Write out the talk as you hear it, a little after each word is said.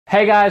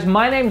Hey guys,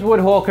 my name's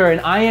Woodhawker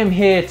and I am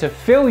here to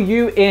fill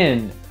you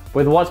in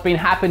with what's been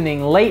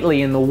happening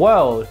lately in the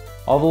world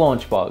of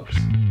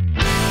LaunchBox.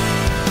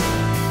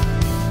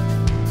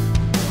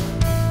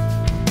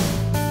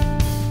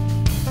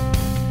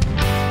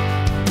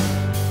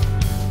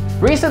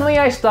 Recently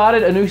I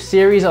started a new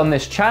series on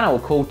this channel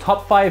called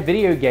Top 5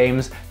 Video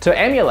Games to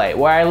Emulate,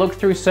 where I look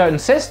through certain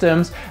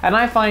systems and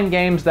I find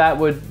games that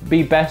would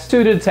be best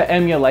suited to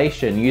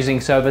emulation using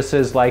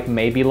services like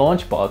maybe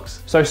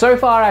LaunchBox. So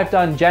far I've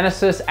done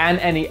Genesis and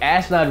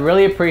NES, and I'd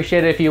really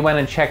appreciate it if you went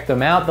and checked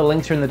them out. The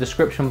links are in the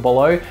description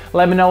below.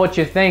 Let me know what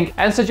you think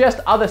and suggest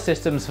other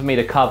systems for me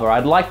to cover.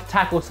 I'd like to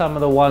tackle some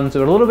of the ones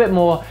that are a little bit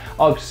more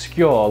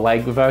obscure,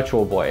 like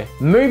Virtual Boy.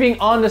 Moving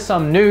on to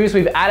some news,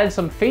 we've added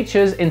some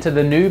features into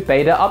the new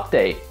beta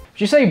update.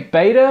 Should you say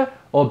beta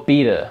or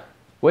beta?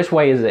 Which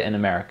way is it in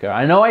America?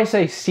 I know I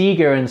say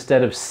Sega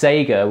instead of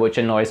Sega, which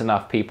annoys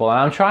enough people, and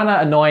I'm trying to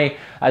annoy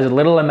as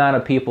little amount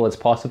of people as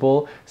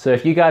possible. So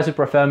if you guys would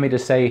prefer me to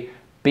say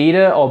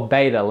beta or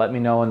beta, let me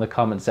know in the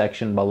comment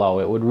section below.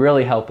 It would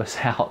really help us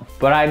out.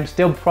 But I'm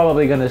still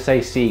probably gonna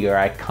say Sega,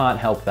 I can't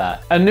help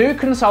that. A new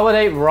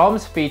Consolidate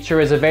ROMs feature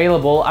is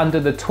available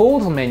under the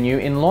Tools menu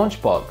in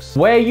LaunchBox,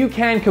 where you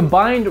can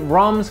combine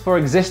ROMs for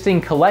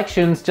existing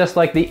collections just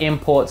like the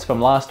imports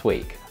from last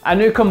week. A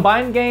new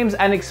Combine Games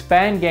and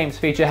Expand Games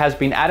feature has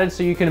been added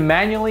so you can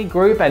manually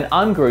group and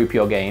ungroup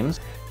your games.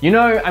 You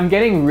know, I'm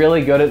getting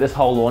really good at this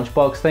whole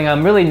LaunchBox thing.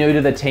 I'm really new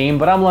to the team,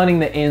 but I'm learning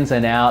the ins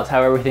and outs,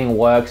 how everything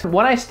works.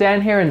 When I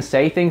stand here and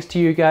say things to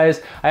you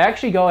guys, I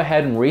actually go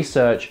ahead and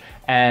research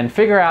and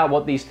figure out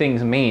what these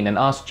things mean and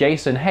ask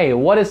Jason, hey,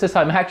 what is this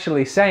I'm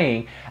actually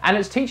saying? And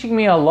it's teaching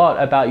me a lot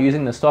about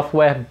using the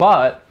software,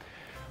 but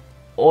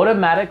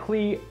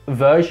automatically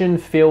version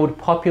field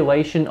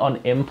population on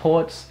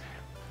imports.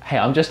 Hey,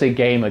 I'm just a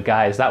gamer,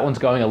 guys. That one's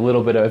going a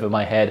little bit over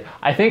my head.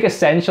 I think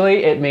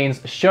essentially it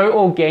means show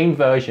all game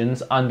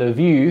versions under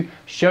view,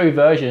 show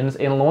versions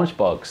in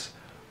LaunchBox.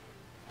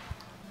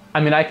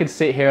 I mean, I could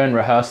sit here and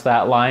rehearse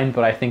that line,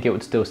 but I think it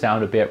would still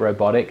sound a bit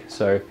robotic.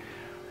 So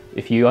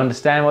if you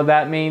understand what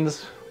that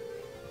means,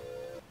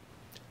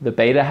 the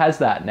beta has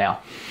that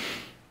now.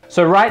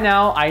 So right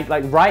now,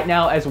 right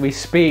now as we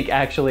speak,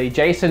 actually,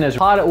 Jason is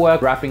hard at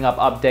work wrapping up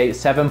update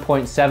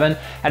 7.7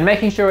 and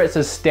making sure it's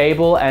as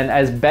stable and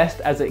as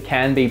best as it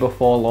can be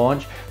before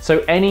launch.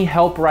 So any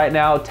help right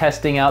now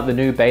testing out the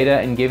new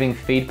beta and giving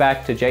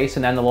feedback to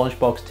Jason and the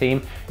LaunchBox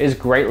team is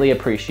greatly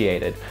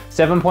appreciated.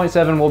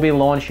 7.7 will be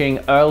launching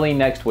early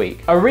next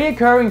week. A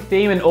reoccurring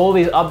theme in all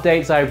these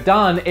updates I've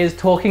done is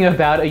talking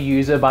about a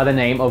user by the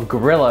name of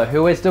Gorilla,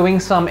 who is doing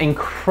some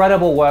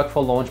incredible work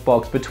for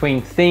LaunchBox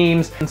between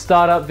themes and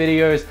startup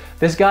videos.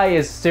 This guy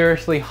is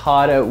seriously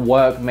hard at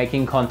work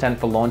making content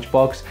for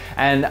LaunchBox,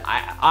 and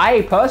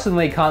I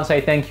personally can't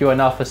say thank you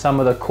enough for some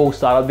of the cool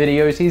startup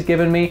videos he's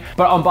given me.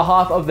 But on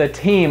behalf of the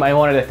team, I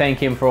wanted to thank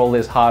him for all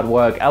this hard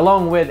work,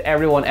 along with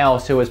everyone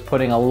else who is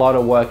putting a lot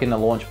of work into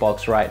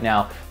LaunchBox right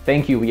now.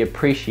 Thank you, we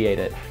appreciate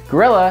it.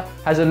 Gorilla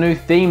has a new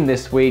theme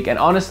this week, and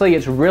honestly,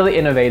 it's really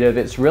innovative,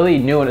 it's really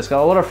new, and it's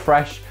got a lot of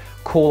fresh,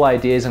 cool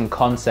ideas and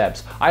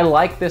concepts. I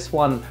like this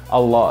one a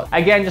lot.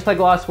 Again, just like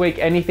last week,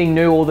 anything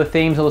new, all the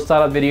themes, all the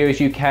startup videos,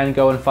 you can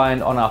go and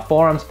find on our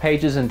forums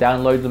pages and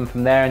download them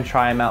from there and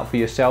try them out for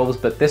yourselves.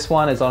 But this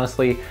one is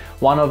honestly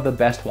one of the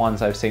best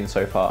ones I've seen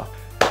so far.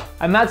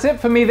 And that's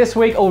it for me this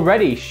week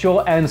already,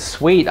 short and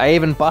sweet. I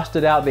even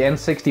busted out the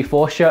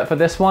N64 shirt for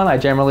this one. I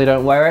generally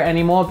don't wear it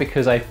anymore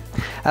because I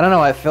don't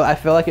know, I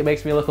feel like it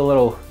makes me look a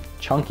little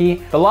chunky.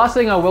 The last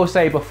thing I will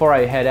say before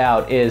I head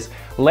out is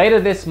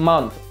later this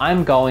month,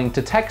 I'm going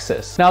to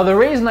Texas. Now, the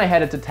reason I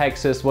headed to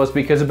Texas was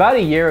because about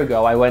a year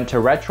ago, I went to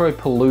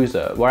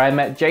Retropalooza, where I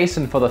met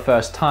Jason for the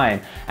first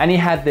time, and he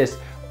had this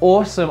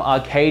awesome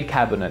arcade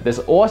cabinet, this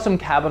awesome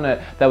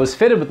cabinet that was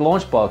fitted with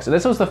LaunchBox. And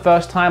this was the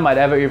first time I'd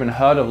ever even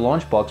heard of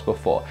LaunchBox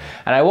before.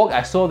 And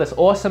I saw this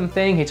awesome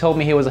thing. He told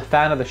me he was a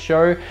fan of the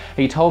show.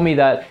 He told me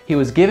that he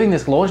was giving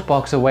this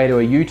LaunchBox away to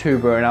a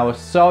YouTuber, and I was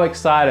so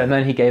excited, and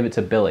then he gave it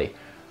to Billy.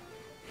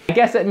 I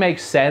guess it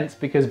makes sense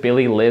because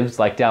Billy lives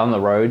like down the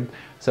road,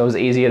 so it was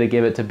easier to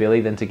give it to Billy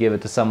than to give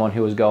it to someone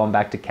who was going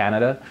back to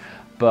Canada.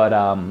 But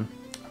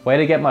way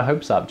to get my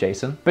hopes up,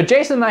 Jason. But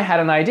Jason and I had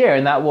an idea,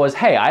 and that was,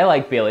 hey, I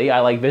like Billy, I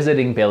like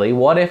visiting Billy.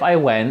 What if I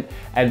went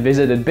and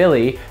visited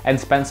Billy and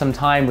spent some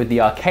time with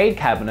the arcade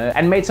cabinet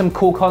and made some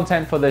cool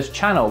content for this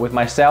channel with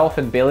myself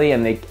and Billy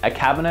and a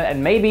cabinet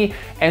and maybe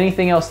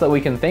anything else that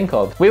we can think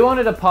of. We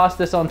wanted to pass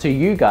this on to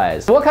you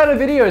guys. What kind of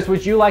videos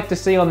would you like to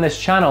see on this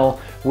channel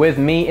with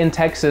me in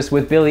Texas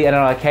with Billy and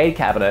an arcade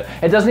cabinet?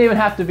 It doesn't even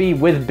have to be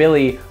with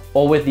Billy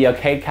or with the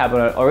arcade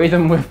cabinet, or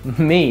even with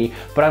me,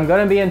 but I'm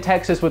gonna be in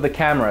Texas with the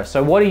camera.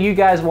 So what do you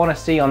guys wanna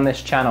see on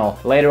this channel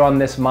later on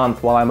this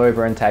month while I'm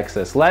over in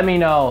Texas? Let me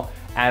know,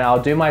 and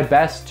I'll do my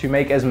best to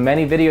make as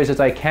many videos as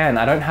I can.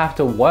 I don't have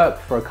to work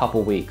for a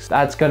couple weeks.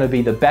 That's gonna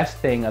be the best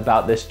thing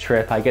about this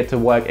trip. I get to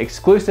work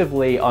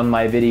exclusively on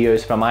my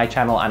videos for my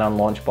channel and on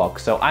LaunchBox,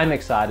 so I'm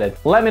excited.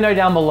 Let me know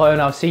down below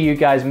and I'll see you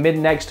guys mid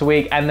next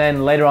week and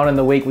then later on in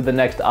the week with the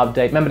next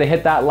update. Remember to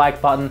hit that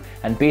like button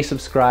and be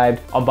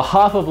subscribed. On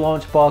behalf of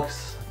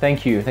LaunchBox,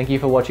 thank you. Thank you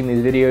for watching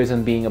these videos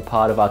and being a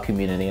part of our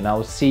community, and I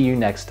will see you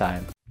next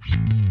time.